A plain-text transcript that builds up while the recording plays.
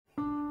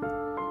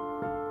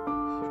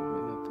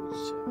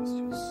ます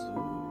よ。スーッ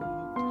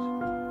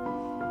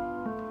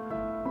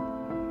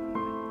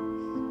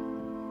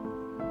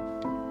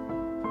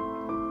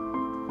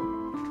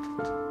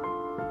と。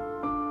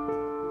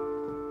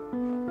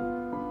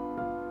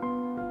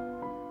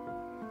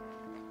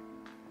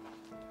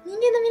人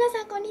間の皆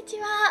さん、こんにち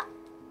は。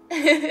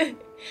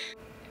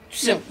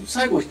じゃあ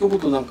最後一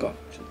言なんか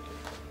ちょっ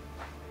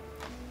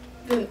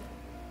と。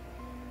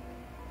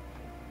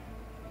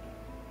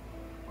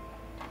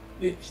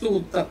一言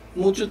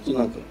もうちょっと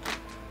なんか。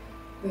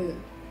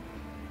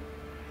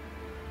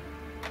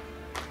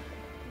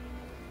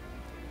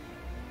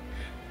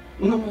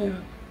お名前は。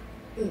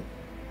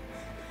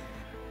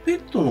ペッ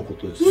トのこ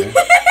とですね。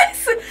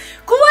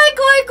怖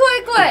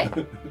い。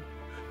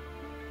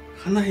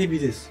カナヘビ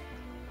です。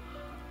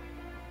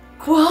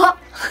怖っ。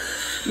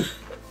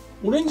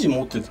オレンジ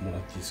持っててもら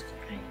っていいですか。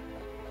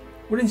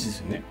オレンジです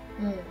よね。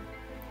オレン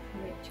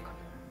ジか。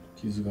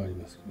傷があり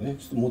ますけどね。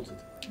ちょっと持ってても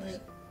らっていいです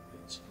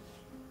か。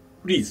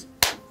プリーズ。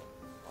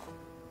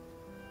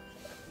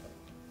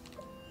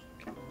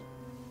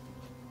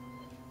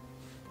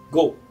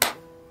ゴー。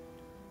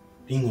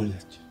リンゴになっ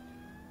ちゃ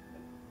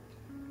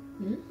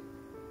う。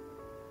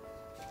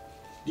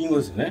リンゴ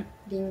ですよね。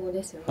リンゴ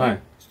ですよね。は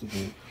い。ちょっと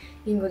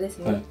リンゴです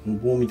ね。はい。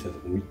棒みたいなと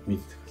こ見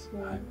ててください。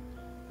はい。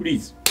フリー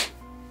ズ。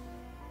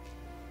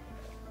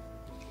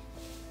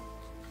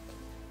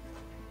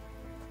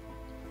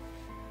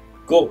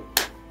ゴー。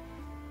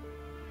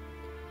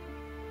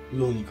う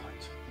どんに感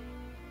じ。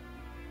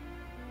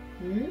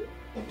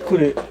こ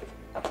れ。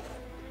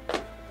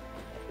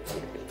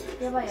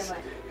やばい。ち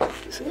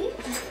ょっ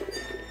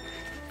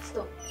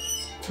と。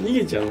逃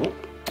げちゃうの？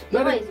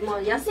やばい、ま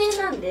あ野生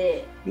なん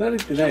で。慣れ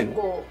てないの？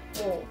も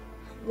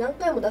う何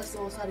回も脱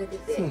走されて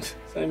て。そうです。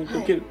催眠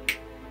解ける。よ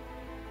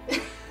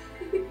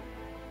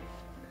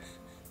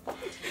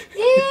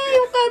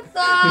かっ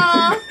た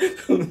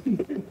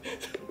ー。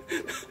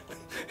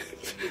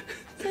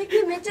最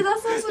近めっちゃ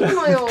脱走する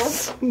のよ。よ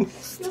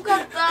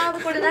かった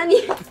ー。これ何？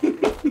催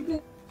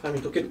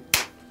眠解ける。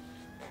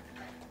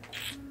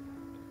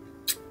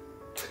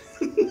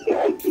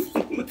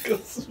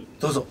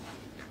どうぞ。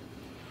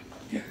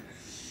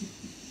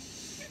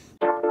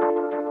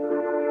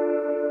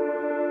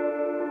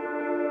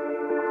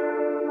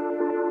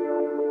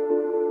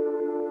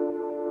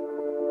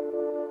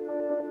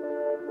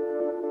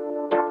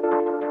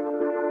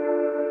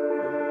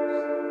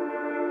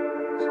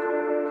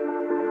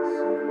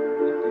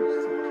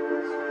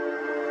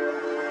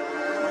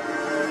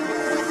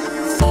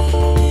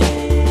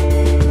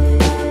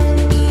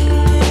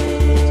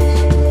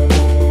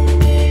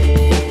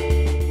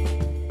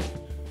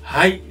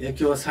はい、今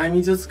日は催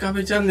眠術カフ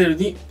ェチャンネル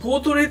にポー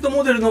トレート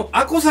モデルの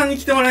あこさんに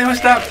来てもらいま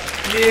した。イエーイ。は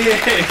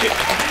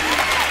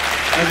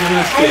じめ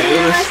まして、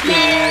よろしくお願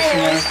いし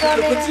ます。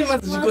こっちま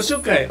ず自己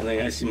紹介お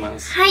願いしま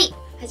す。はい、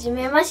はじ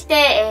めまし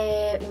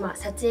て、今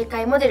撮影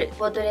会モデル、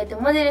ポートレート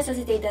モデルさ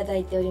せていただ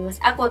いております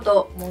あこ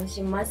と申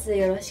します。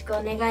よろしく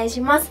お願い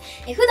します。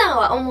普段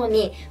は主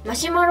にマ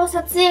シュマロ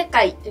撮影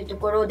会というと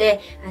ころ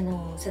で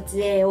撮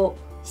影を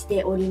し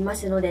ておりま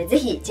すので、ぜ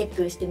ひチェッ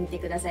クしてみて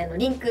ください。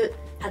リンク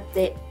貼っ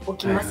てお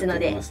きますの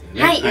で、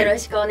はい、よろ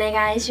しくお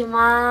願いし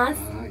ま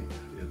す。はい、ありが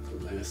とう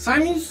ございます。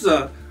催眠術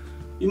は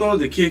今ま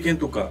で経験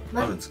とか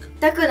あるんですか？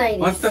全くない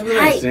です。全く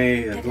ないです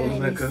ね。どん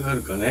なかか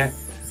るかね。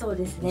そう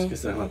ですね。もしか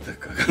したら全く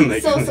かかんな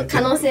いかそう、可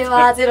能性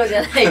はゼロじ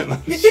ゃない。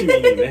楽しみ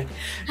にね、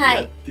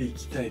やってい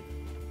きたい。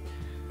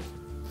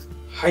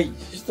はい、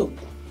ちょっと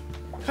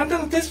簡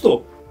単なテスト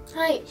を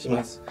し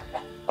ます。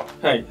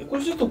はい、こ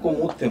れちょっとこう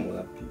持っても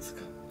らっていいですか？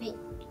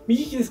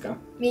右利きですか？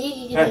右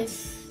利きで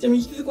す。じゃあ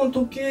右手でこの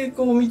時計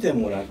を見て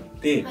もらっ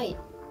て、はい、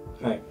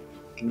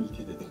右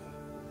手で時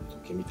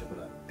計見ても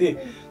らっ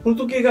て、この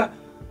時計が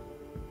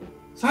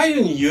左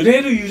右に揺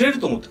れる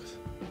と思ってくださ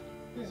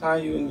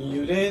い。左右に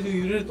揺れ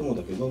ると思うん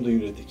だけど、どんどん揺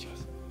れていきま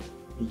す。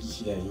右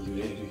左に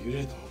揺れ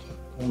ると思う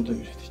と、どんどん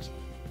揺れていきます。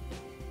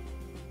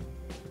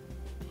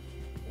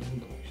どん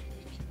どん揺れて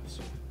いきま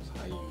す。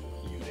左右に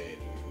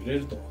揺れ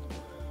ると思う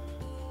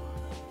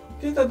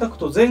と。手叩く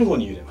と前後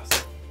に揺れます。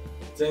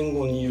前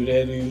後に揺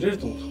れる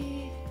と思うと。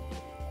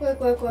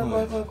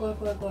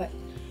怖い。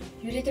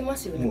揺れてま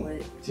すよね、これ。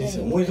人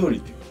生思い通り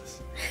っていうことで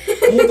す。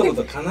思ったこ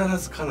とは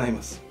必ず叶い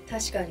ます。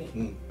確か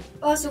に。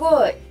あ、す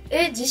ごい。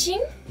自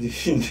信？自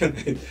信じゃな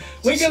い。も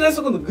う一回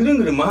そこでぐるん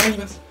ぐるん回り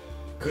ます。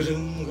ぐる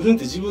んぐるんっ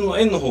て自分の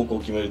円の方向を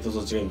決めると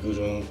そっち側にぐ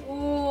るん。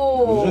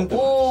お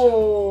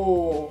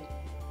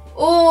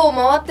ー、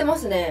回ってま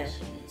すね。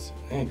いいですよ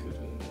ね。ぐる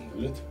ん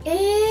ぐるんって。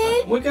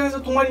もう一回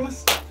止まりま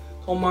す。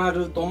止ま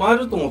ると思う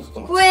と止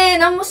まる。これ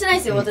何もしてない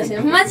ですよ、私。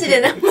マジ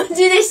で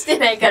して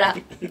ないから。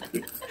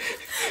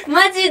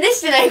マジで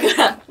してないか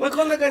ら。まあ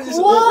こんな感じで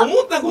す。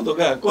思ったこと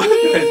が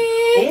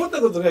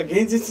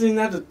現実に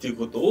なるっていう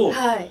ことを、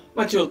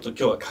まあちょっと今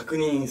日は確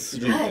認す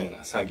るみたい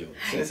な作業で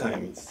すね、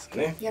催眠術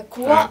ね。いや、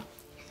怖い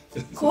で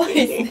す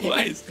ね。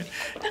怖いですか？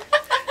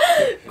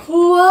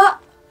怖っ。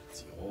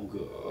ぐ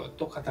ーっ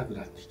と硬く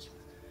なっていきます。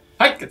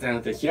はい、硬くな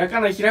って開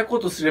こう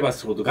とすれば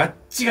するほどガッ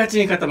チガチ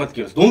に固まって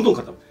きます。どんどん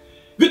固まって。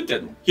グッてや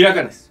ると開か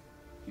ないです。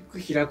ゆっく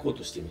り開こう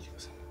としてみてくだ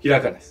さい。開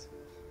かないです。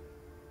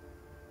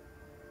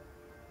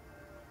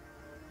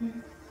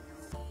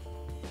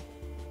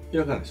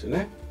開かないですよ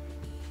ね。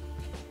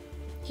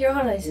開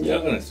かないですね。開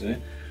かないですよ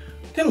ね。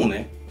手も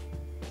ね、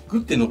グ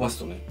ッて伸ばす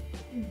とね、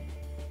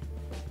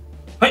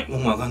はい、も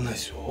う曲がんないで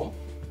すよ。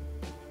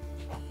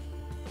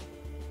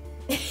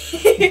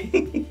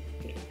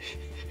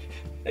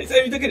はい、さ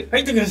あ、見とける。は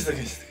い、とけました、と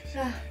けまし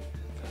た。あ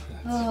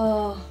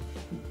あ。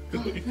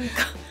なんか、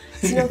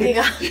血の気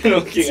が。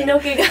血の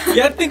気が。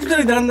やっていくと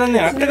だんだんね、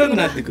暖かく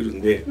なってくる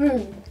んで、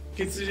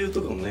血流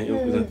とかもね、良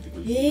くなってく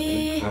る。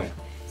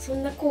そ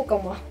んな効果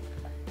も。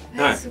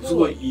はい、す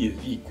ごいい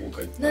い効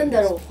果。なん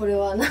だろう、これ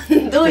は、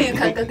どういう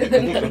感覚な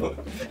んだろう。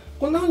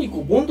こんなふうに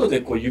ボンド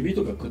で指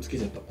とかくっつけ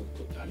ちゃったこ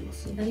とってありま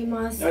す？あり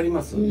ます。あり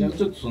ます。じゃあ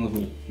ちょっとそんなふう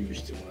に指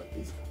してもらってい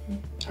いです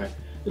か？はい。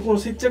で、この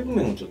接着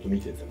面をちょっと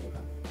見ててもら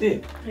っ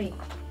て、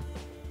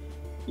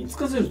3つ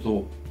数える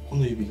とこ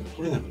の指が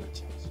取れなくなっ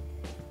ちゃいます。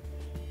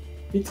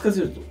3つ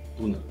数えるとど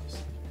うなるんです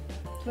か？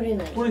取れ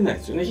ない。取れない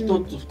ですよね。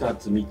1つ、2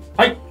つ、3つ。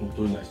はい、もう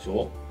取れないでし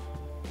ょ。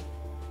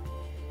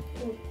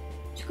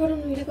力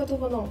の入れ方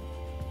かな。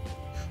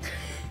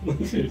こ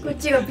っ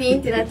ちがピン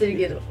ってなってる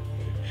けど。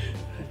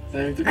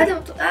あ、で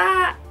も、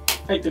は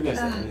い、取りまし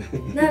た。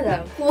なんだ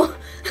ろう、こ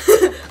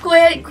う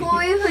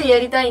いう風にや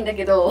りたいんだ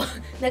けど、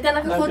なか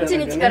なかこっち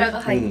に力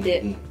が入っ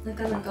て、な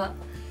かなか。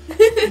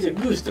じゃあ、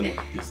グーしても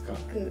らっていいですか？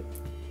グー。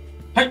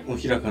はい、もう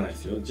開かないで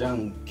すよ。じゃ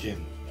んけん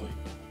ぽい。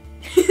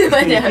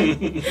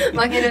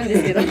負けるんで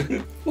すけど。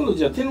今度、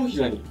じゃあ手のひ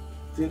らに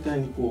全体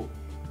にこ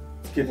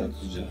う、つけたと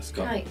するじゃないです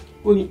か。こ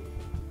こに、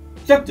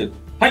キャッて、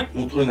はい、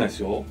もう取れないで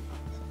すよ。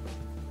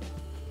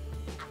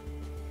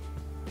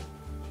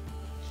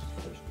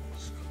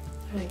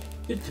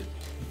ピ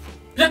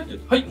ャッて、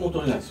はい、もう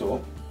取れないですよ。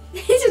ち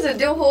ょっと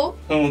両方？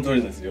もう取れ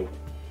ないですよ。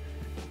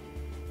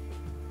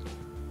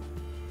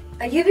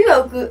あ、指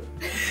は浮く。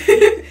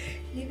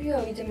指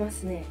は浮いてま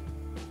すね。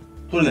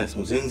取れないです。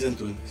もう全然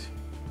取れないですよ。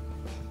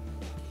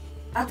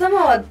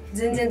頭は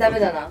全然ダメ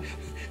だな。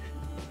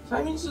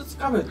催眠術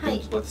カフェっ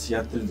て私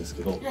やってるんです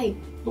けど、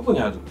どこに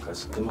あるか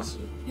知ってます？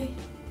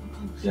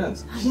知らないで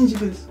す。新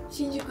宿です。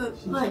新宿。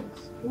はい。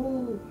お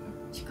お、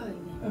近いね。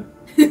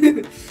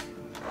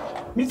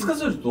3つ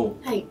数えると、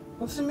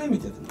私目見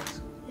ててなんです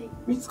よ。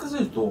3つ数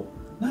えると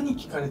何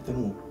聞かれて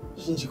も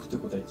新宿って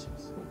答えちゃいま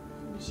す。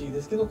不思議で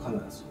すけど必ず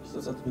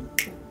1つあと3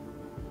つ。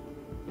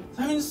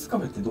催眠術カ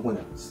フェってどこに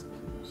あるんですか？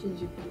新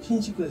宿。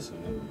新宿ですよ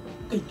ね。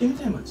行ってみ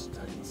たい街って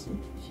あります？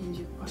新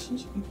宿。あ、新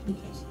宿行ってみ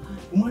たいです。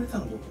生まれた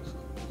のどこです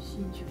か？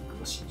新宿。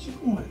新宿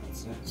生まれなんで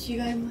すね。違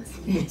います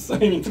ね。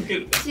催眠解け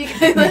る。違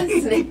います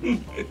ね。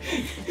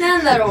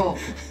なんだろう。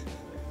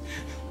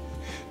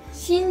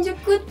新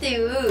宿ってい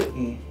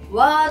う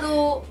ワー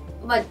ド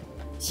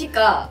し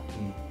か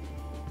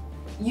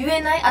言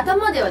えない。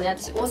頭ではね、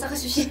私大阪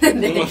出身な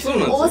んで、大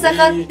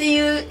阪って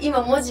いう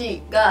今文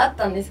字があっ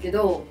たんですけ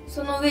ど、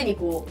その上に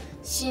こう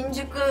新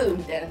宿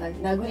みたいな感じ、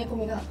殴り込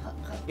みが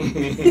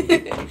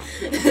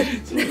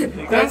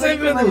関西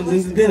弁でも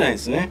全然出ないで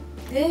すね。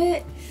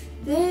出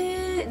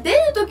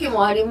る時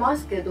もありま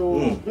すけど、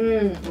なんか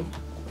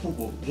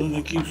全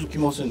然気づき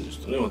ませんでし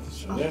たね、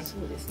私はね。そ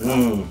うですか。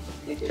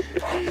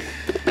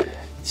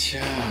じ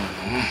ゃあ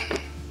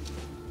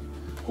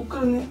ここか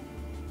らね、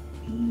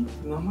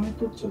名前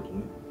取っちゃうと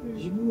ね、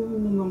自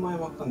分の名前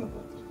分かんなく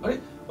なってる。あれ、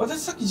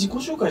私さっき自己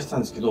紹介したん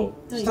ですけど、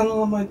下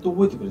の名前って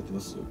覚えてくれてま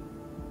す？ウ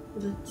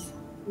ダッチさ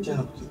んじゃ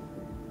なくて、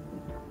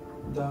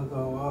宇田川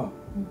の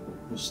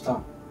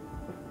下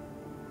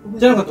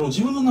じゃなかったら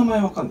自分の名前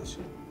分かんないです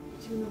よ。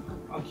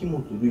秋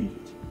元る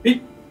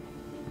い。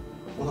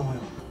お名前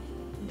は？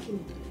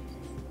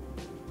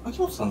秋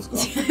元さんですか？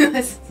違い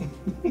ます。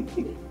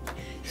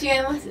違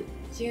いま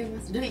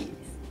す。るいです。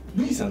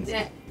るいさんですか？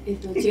違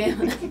い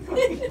ます。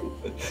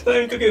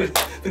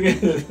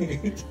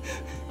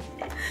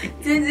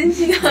全然違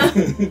う。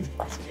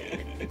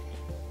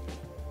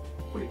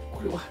こ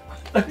れは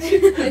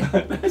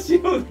私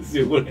のです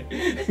よ、これ。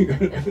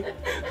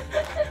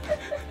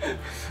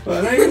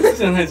笑い事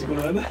じゃないし、こ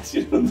れ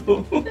私の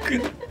道具。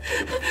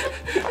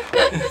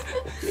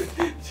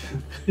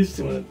返し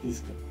てもらっていいで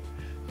すか？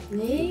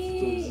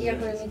いや、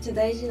これめっちゃ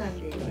大事なん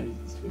で。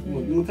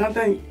もう簡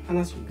単に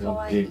話を伺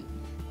って、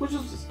これちょ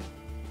っと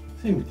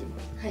線見ても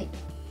らって。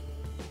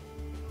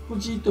こ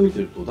れじっと見て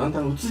るとだんだ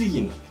ん移り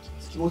気になってき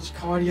ます。気持ち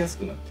変わりやす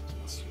くなってき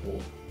ますよ。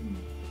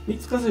3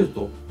つ数える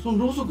とそ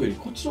のろうそくより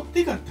こっちの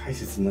手が大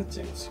切になっ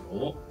ちゃいますよ。不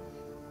思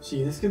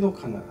議ですけど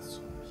必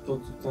ず1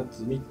つ2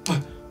つ3つ、こ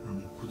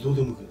れどう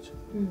でもよくなっちゃう。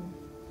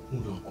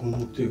ほら、こ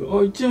の手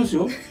がいっちゃいます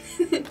よ。い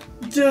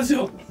っちゃいます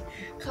よ。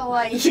か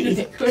わいい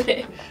ね、こ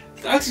れ。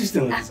握手して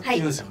もらっていいですか？い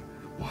きますよ。も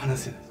う話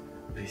せない。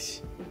嬉し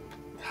い。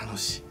楽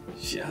しい。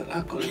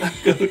これなんか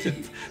ちょっ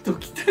と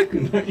解きたく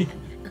ない。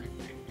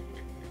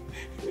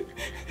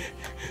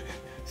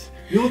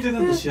両手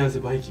だと幸せ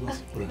倍きま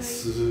す。ほら、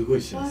すご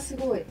い幸せ。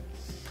すごい。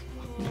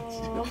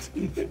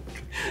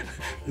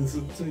ず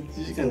っと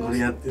1時間これ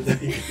やってたい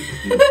けど。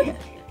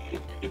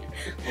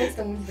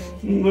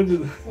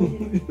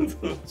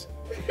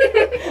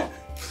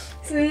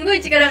すんご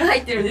い力が入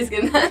ってるんです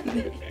けど、なん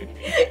で。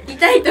い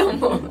たいと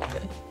思う。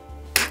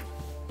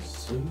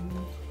スーッ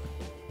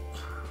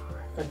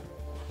と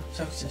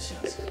着地し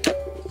ます。めっち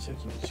ゃ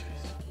気持ちがいい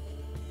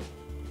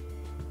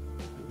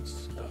で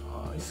す。大好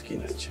きに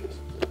なっちゃいま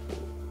す。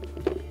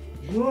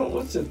うわ、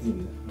落ちちゃっていいね。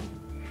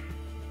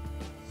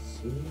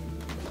スーッ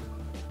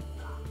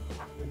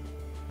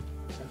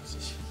着地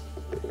します。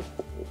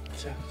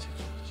着地気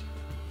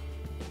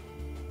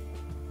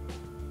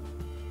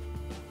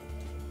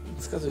持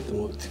ち近づいて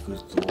持ってくる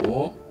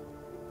と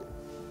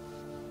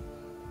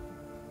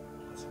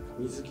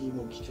水着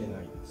も着てない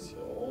ですよ。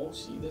惜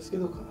しいですけ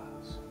ど必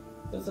ず。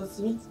2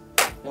つ3つ。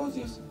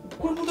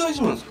これも大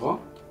丈夫なんですか？こ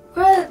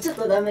れはちょっ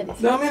とダメで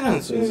す。ダメなん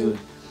ですよ。せ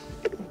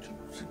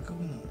っかく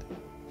なんで。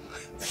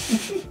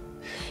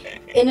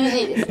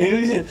NG です。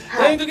NG です。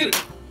ライン解ける。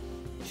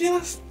着て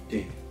ますっ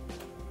て。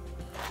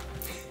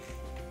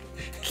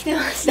着て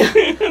ました。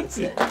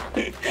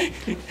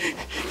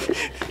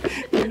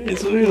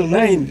そういうの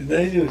ないんで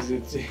大丈夫ですよ。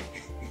うち。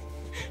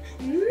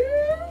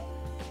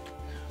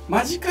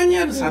間近に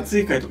ある撮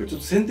影会とかちょ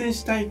っと宣伝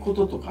したいこ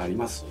ととかあり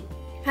ます？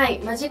はい、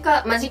間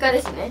近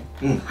ですね。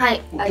うん。は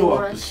い、今日ア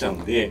ップした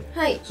ので、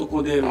はい、そ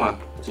こでまあ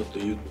ちょっと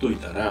言っとい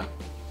たら、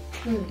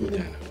みたい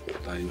なこ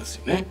とあります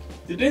よね。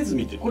でレンズ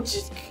見て、こっ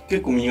ち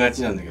結構見が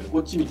ちなんだけど、こ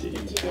っち見てみ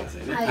てくださ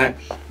いね。はい。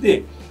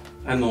で、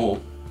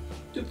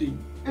ちょっと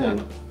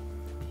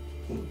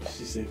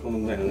姿勢、この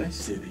ぐらいのね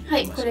姿勢でいきま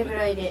しょう。はい、これぐ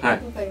らいでわ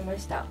かりま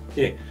した。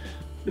で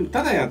も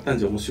ただやったん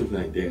じゃ面白く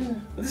ないんで、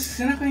私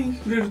背中に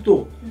触れる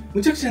と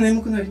むちゃくちゃ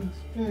眠くなりま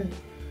す。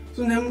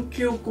その眠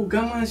気をこう我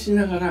慢し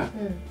ながら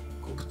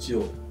口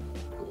を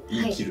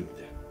言い切るみ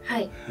たいな。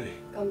はい、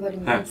頑張り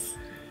ます。や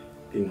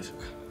ってみましょ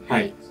うか。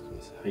はい、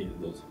はい、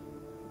どうぞ。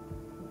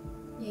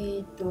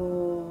9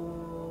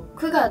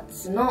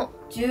月の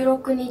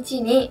16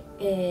日に、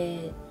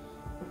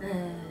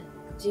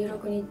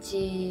16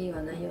日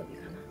は何曜日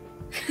かな。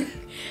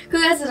9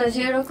月の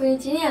16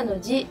日に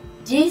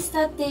G ス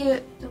タってい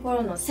うとこ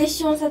ろのセッ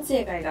ション撮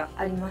影会が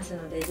あります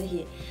ので、ぜ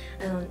ひ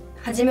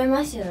初め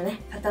ましてのね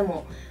方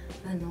も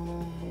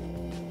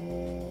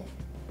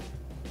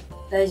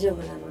大丈夫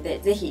なので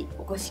ぜひ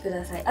お越しく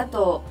ださい。あ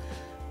と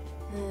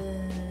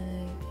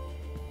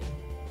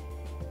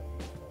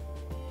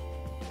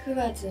9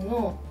月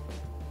の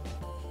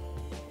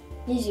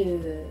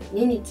22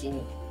日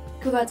に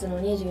9月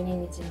の22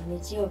日の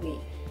日曜日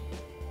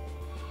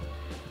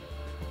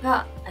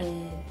が、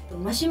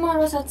マシュマ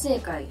ロ撮影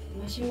会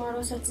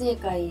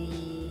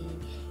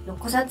の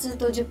考察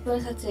と10分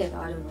撮影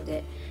があるの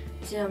で、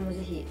こちらもぜ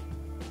ひ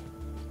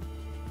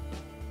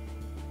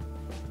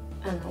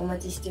お待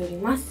ちしており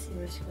ます。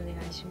よろしくお願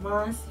いし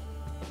ます。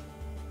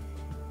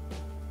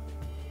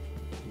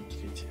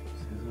切れちゃい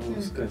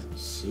ますね。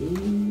スー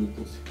ッ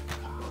と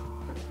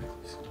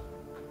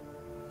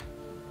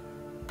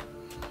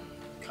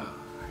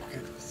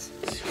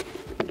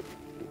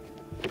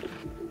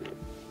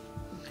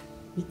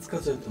3つ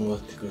数えてもらっ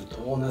てくる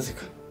と、なぜ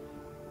か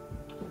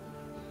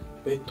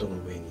ベッドの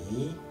上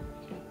に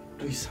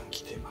ルイさん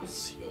来てま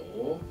すよ。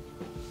不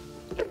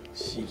思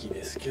議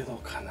ですけど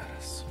必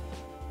ず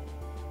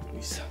ル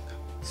イさんが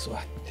座っ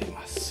て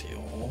ます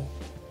よ。不思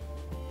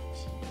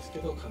議ですけ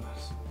ど必ず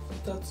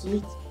2つ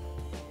3つ。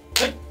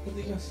はい、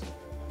できます。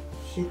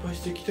心配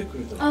して来てく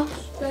れた。あ、お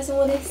疲れ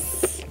様で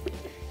す。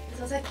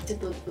さっきちょっ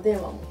とお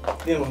電話も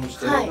し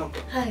て、なんか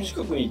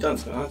近くにいたん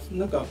ですか？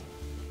なんか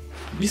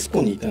ビス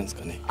コにいたんです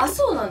かね。あ、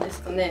そうなんで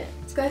すかね。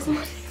お疲れ様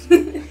です。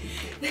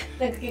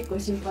なんか結構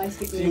心配し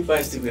てく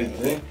れ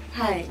てね。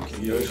はい。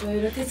いろい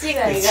ろ手違い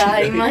が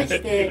ありまし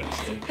て。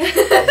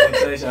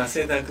最初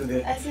汗だく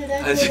で始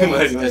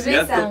まりました。ル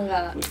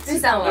イ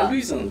さんはル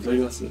イさん撮り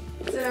ます？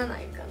撮ら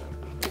ないか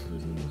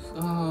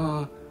な。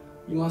ああ、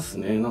います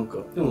ね。なんか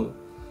でも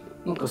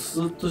なんか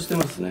スーッとして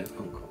ますね。なんか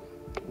こ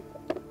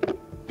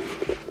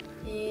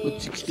っ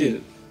ち来て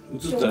る。映っ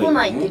たら来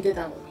ないって言って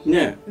たのに。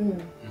ね。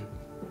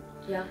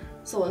いや、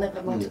そう、なん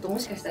かまあちょっとも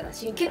しかしたら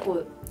結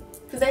構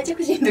不在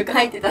着信とか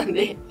入ってたん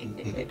で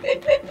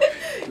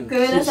ご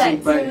めんなさ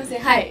い、すみませ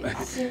ん。はい、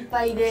心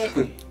配で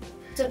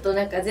ちょっと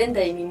なんか前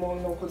代未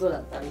聞のことだ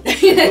ったみた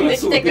いなんで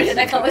来てくれ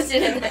たかもし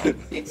れない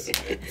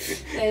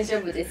大丈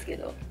夫ですけ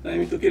ど。悩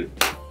み解ける。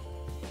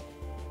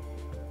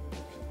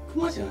ク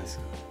マじゃないです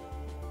か。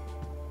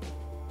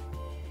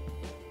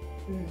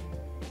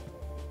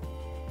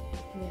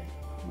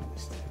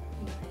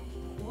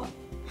怖っ。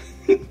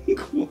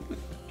怖っ。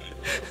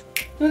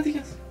なんでき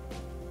ます。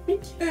ミッ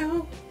キーだ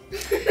よ。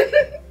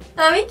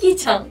あ、ミッキー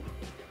ちゃん。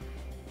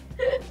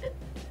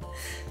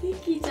ミ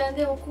ッキーちゃん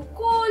でもこ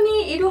こ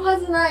にいるは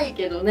ずない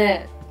けど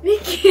ね。ミ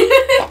ッキー。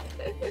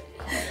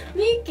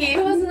ミッキーい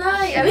るはず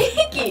ない。あ、ミッ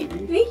キ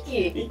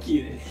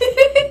ーです。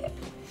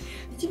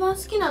一番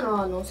好きなの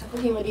は作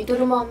品はリト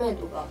ルマーメイ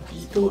ドが。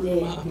リト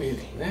ルマーメイ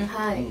ドね。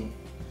はい。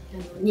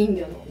人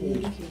魚の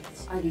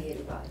アリエ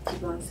ルが一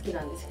番好き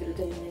なんですけど、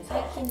でもね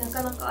最近な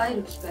かなか会え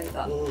る機会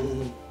が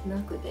な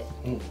くて。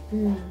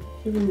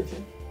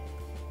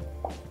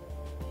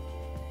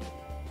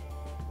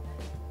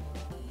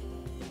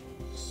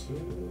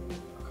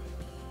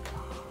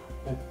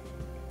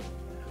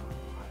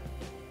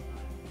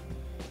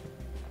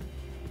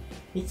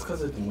3つ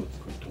数えてもらって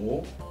くる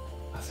と、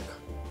なぜか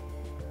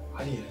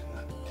アリエルに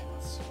なって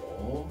ますよ。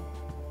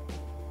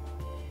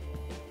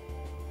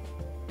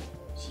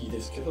いいで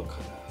すけど、必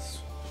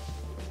ず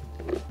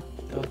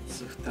1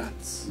つ、2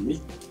つ、3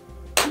つ。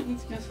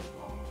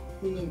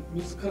こんな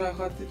水から上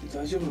がってて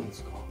大丈夫なんで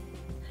すか？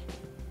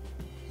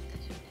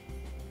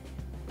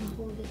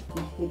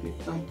魔法で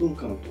何分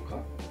間とか？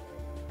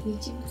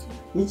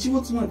日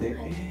没まで。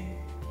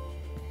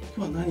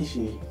今日は何し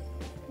にこ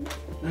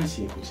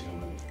ちら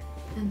まで？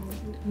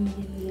人間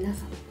の皆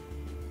さん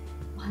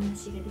お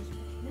話ができた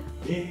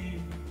らいい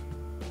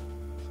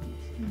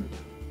な。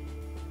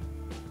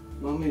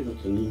マーメイド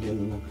と人間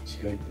のなんか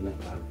違いって何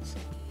かあるんです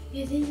か？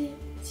全然違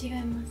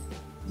います。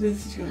全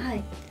然違う。は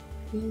い。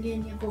人間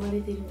に憧れ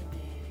てるので。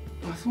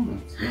あ、そうなん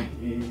ですね。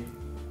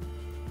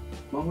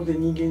魔法で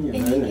人間に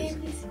はなれないで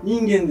す。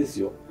人間です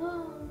よ。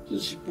ちょっ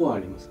と尻尾はあ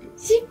りますけど。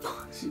尻尾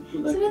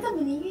だけ。それ多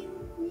分人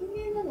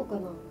間なのか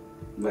な。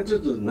まあちょ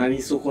っとなり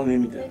損ね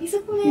みたいな。なり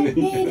損ね。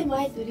でも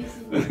会えて嬉し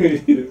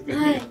い。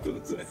はい。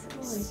すご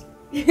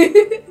い。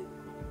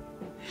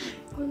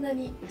こんな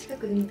に近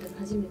くで見たの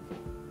初めて。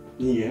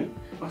人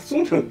間？あ、そ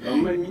うなんだ。あ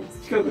んまり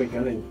近くは行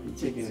かない。行っ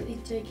ちゃいけない。行っ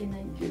ちゃいけな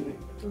い。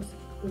お父さ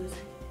んうるさい。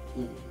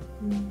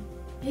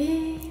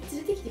連れ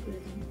てきてくれ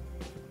たの？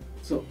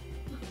そう。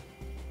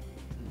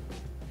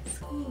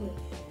すごい。あ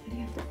り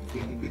がと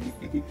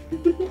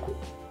う。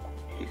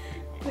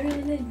これは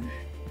何？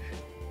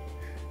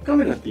カ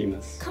メラって言いま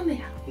す。カメ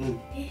ラ？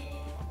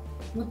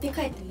持って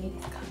帰ってもいい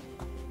ですか？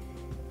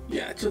い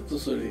や、ちょっと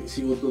それ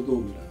仕事道具な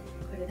んで。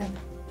これダメ。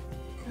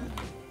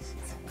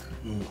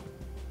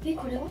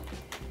これは？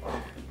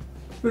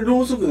これ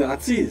ろうそくで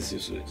熱いです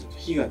よ。それちょっと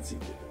火がつい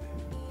てる。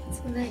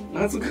熱くない？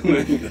熱くな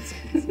いんだ。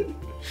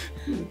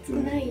熱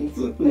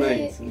くない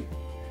ですね。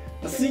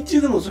水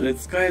中でもそれ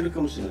使える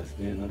かもしれないです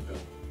ね。なんか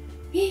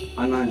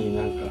穴に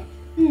なんか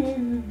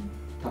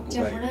タコ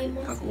がい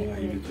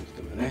る時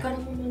とかね。宝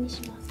物に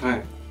します。は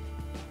い。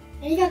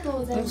ありがとう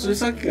ございます。それ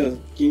さっきから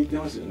気に入って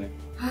ますよね。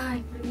はい。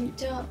これめっ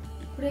ちゃ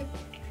これ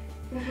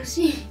欲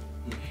しい。こ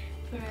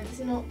れ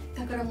私の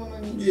宝物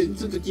に。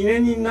ちょっと記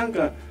念になん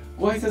か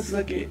ご挨拶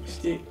だけし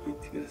ていっ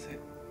てください。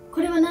こ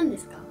れは何で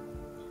すか？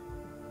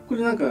こ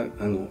れなんか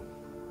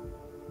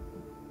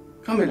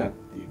カメラって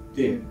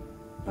言って、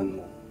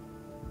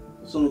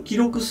その記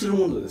録する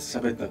ものです。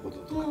喋ったこと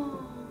とか。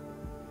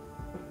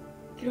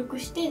記録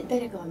して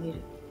誰かが見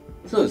る。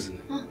そうですね。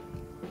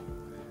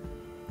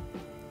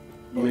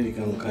アメリ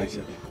カの会社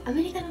で。ア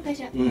メリカの会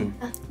社。人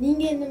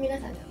間の皆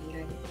さんが見ら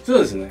れる。そう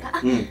ですね。人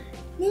間の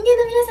皆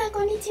さん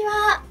こんにち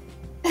は。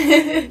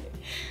で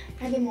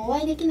もお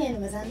会いできない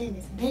のが残念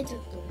ですね。ちょ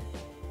っと。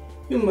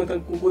でもまた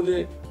ここ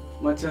で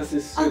待ち合わせ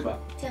すれば。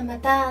じゃあま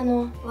た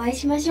お会い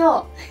しまし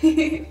ょう。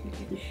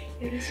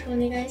よろしくお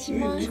願いし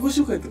ます。自己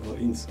紹介とか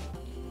いいんですか？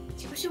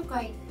自己紹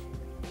介。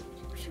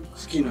好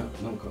きななん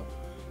か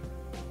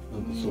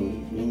その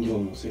人形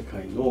の世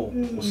界の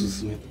おす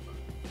すめとか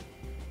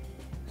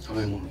食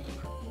べ物と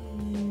か。あ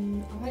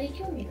まり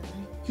興味がない。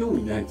興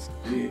味ないですか？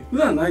普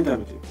段何食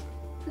べてるんですか？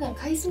普段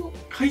海藻。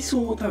海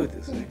藻を食べてる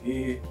んです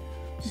ね。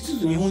ちょ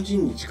っと日本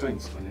人に近いん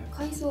ですかね。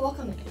海藻わ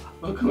かめとか。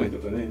わかめと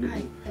かね。なんか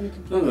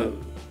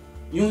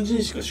日本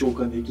人しか消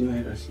化できな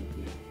いらしい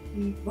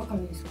んで。わか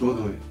めですか？わ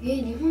かめ。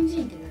日本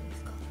人って何で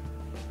すか？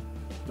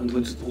ちょ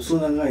っと細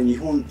長い日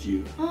本って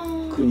いう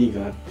国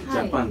があって、ジ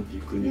ャパンってい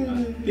う国があっ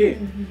て、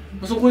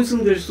そこに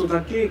住んでる人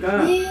だけが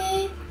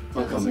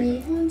わかめ。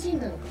日本人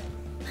なのか。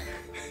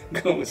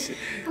かもしれ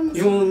ない。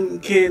日本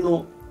系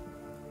の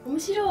面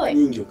白い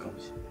人魚かも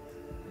しれない。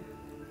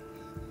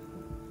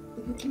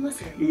動きま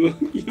すね。動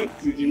きま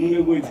す。自分が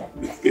動いてる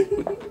んですけ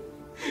ど。こ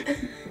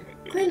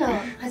ういうのは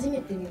初め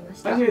て見ま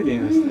した。初めて見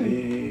ました。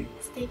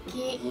素敵。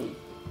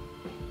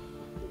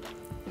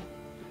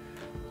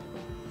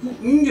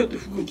人魚って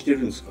服着てる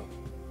んですか？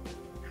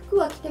服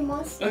は着て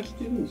ます。着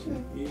てるんですね。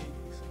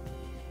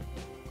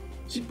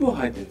尻尾は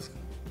生えてるんですか？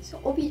そ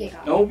う、尾びれ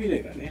が。尾び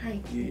れがね。は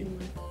い。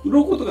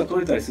鱗とか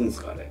取れたりするんで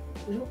すか、あれ？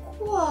鱗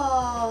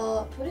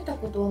は取れた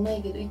ことはな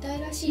いけど痛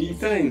いらしいです。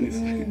痛いんです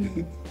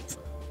ね。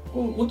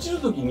落ちる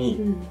とき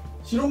に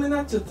白目に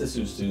なっちゃったりす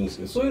る人いるんです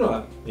けど、そういうの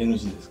は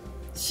NG ですか？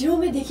白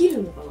目でき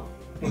るのか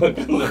な？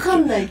わか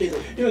んないけど。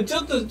でもち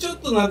ょっ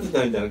となって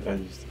たみたいな感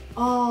じでした。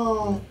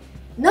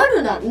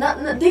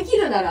でき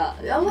るなら、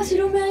あんま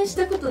白目し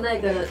たことな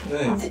いから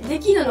で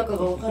きるのか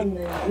がわかん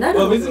ない。なる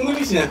の？別に無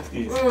理しなくて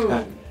いいです。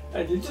は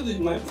い。ちょっと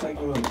最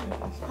近はみたいな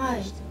感じ。は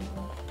い。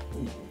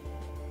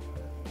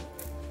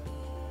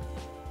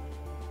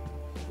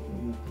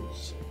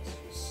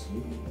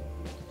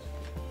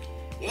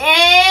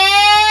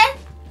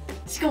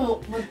しか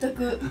も全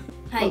く。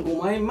はい。5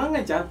枚万が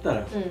一あった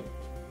ら、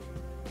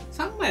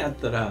3枚あっ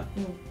たら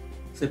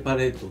セパ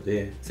レート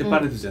で、セパ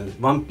レートじゃない、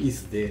ワンピー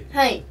スで。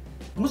はい。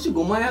もし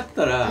5枚あっ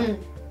たら、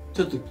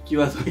ちょっと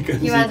際どい感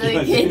じで。際ど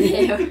い系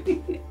で。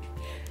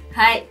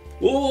はい。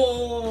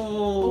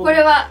おお。こ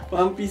れは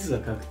ワンピースは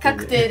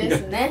確定で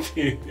すね。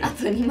あ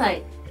と2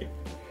枚。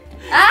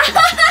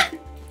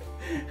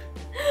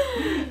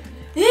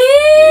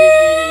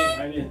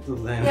ありがとう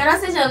ございます。やら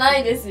せじゃな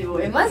いですよ。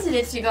マジ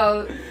で違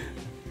う。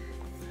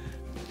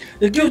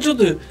で今日ちょっ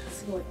と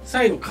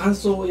最後感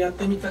想をやっ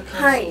てみた感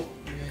想。はい、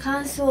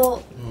感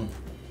想、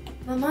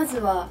まず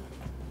は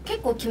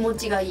結構気持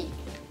ちがいいっ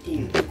て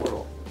いうとこ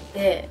ろ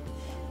で、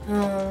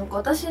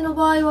私の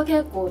場合は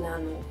結構ね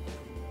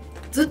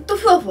ずっと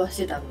ふわふわし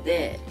てたの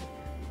で、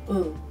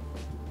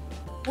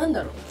なん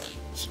だろう、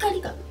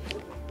光か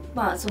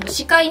な、その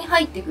視界に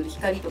入ってくる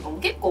光とか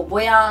も結構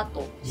ぼやーっ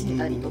として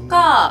たりと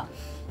か、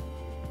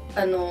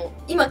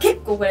今結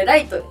構これラ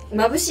イト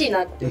眩しい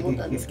なって思っ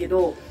たんですけ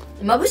ど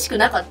眩しく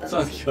なかった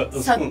んですよ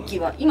さっき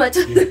は。今ち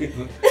ょっとみ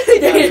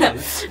たいな、はい、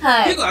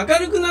結構明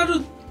るくなる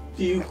っ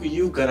て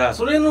言うから、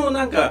それの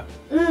なんか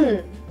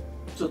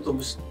ちょっと違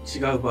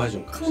うバージ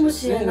ョンかも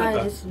しれな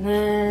いです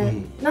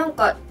ね。なん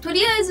かと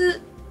りあえ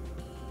ず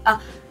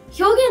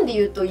表現で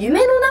言うと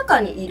夢の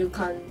中にいる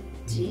感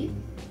じ、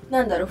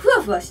なんだろう、ふ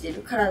わふわして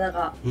る体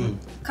が、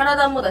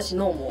体もだし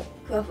脳も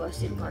ふわふわ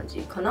してる感じ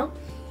かな。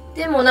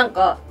でもなん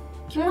か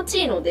気持ち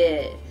いいの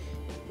で、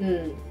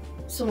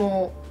そ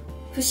の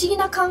不思議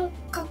な感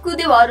覚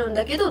ではあるん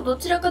だけど、ど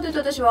ちらかというと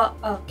私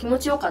は気持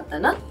ちよかった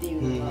なってい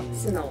うのが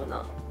素直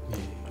な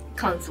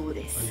感想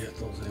です。ありが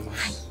とうございま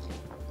す。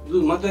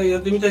またや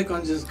ってみたい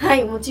感じですか？は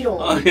い、もちろ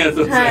ん。ありが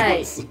とうござい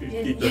ます。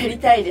やり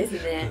たいです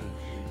ね。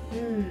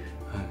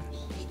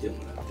来ても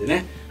らって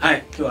ね。は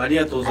い、今日はあり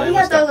がとうござい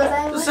ました。ありが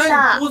とうございまし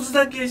た。ポーズ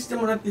だけして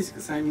もらっていいで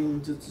すか？催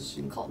眠術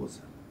進行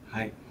座。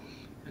はい。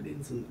レ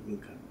ンズに向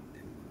か